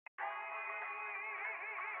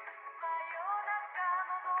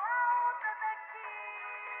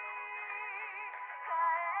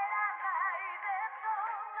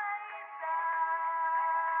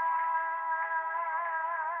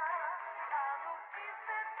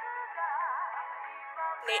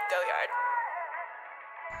Nate Goyard.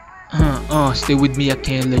 Stay with me, I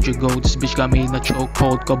can't let you go. This bitch got me in a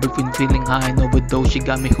chokehold. Covered with feeling high and overdose. She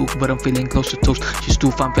got me hooked, but I'm feeling close to toast. She's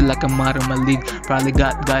too fine, feel like I'm out of my league. Probably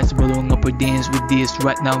got guys blowing up her dance with this.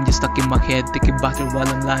 Right now I'm just stuck in my head, taking batter while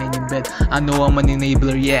I'm lying in bed. I know I'm an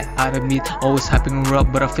enabler, yeah, I admit. Always hyping her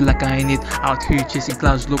up, but I feel like I ain't it. Out here chasing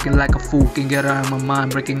clouds, looking like a fool. Can't get her out of my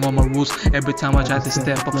mind, breaking all my rules. Every time I try to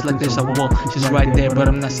step up, it's like there's a wall. She's right there, but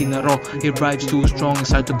I'm not seen at all. It vibes too strong,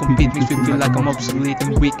 it's hard to compete. Makes me feel like I'm obsolete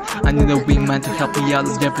and weak. I need a wingman to help me out.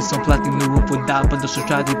 Jefferson flat in the roof with that, but the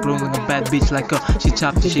society pulling a bad bitch like her. She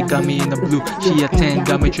chopped, she got me in the blue. She a 10,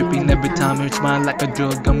 got me tripping every time. Her smile like a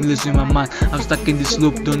drug, got me losing my mind. I'm stuck in this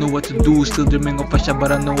loop, don't know what to do. Still dreaming of a shot,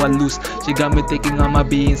 but I know I lose. She got me taking on my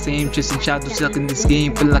being same, chasing shadows, stuck in this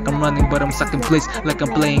game. Feel like I'm running, but I'm stuck in place, like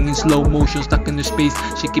I'm playing in slow motion, stuck in the space.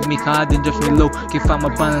 She keep me high, then drop me low. Can't find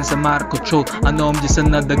my balance, I'm out of control. I know I'm just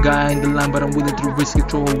another guy in the line, but I'm willing to risk it,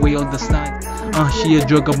 throw away all the sign. She a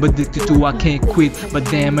drug I'm addicted to, I can't quit. But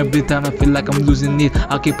damn, every time I feel like I'm losing it,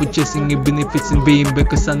 I keep on chasing even if it's in vain.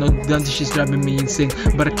 Because I know that she's driving me insane,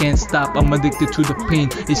 but I can't stop, I'm addicted to the pain.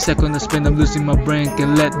 Each second I spend, I'm losing my brain.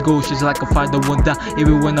 Can't let go, she's like a fire that won't die.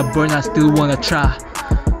 Even when I burn, I still wanna try.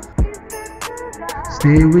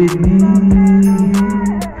 Stay with me,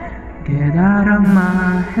 get out of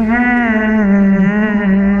my head.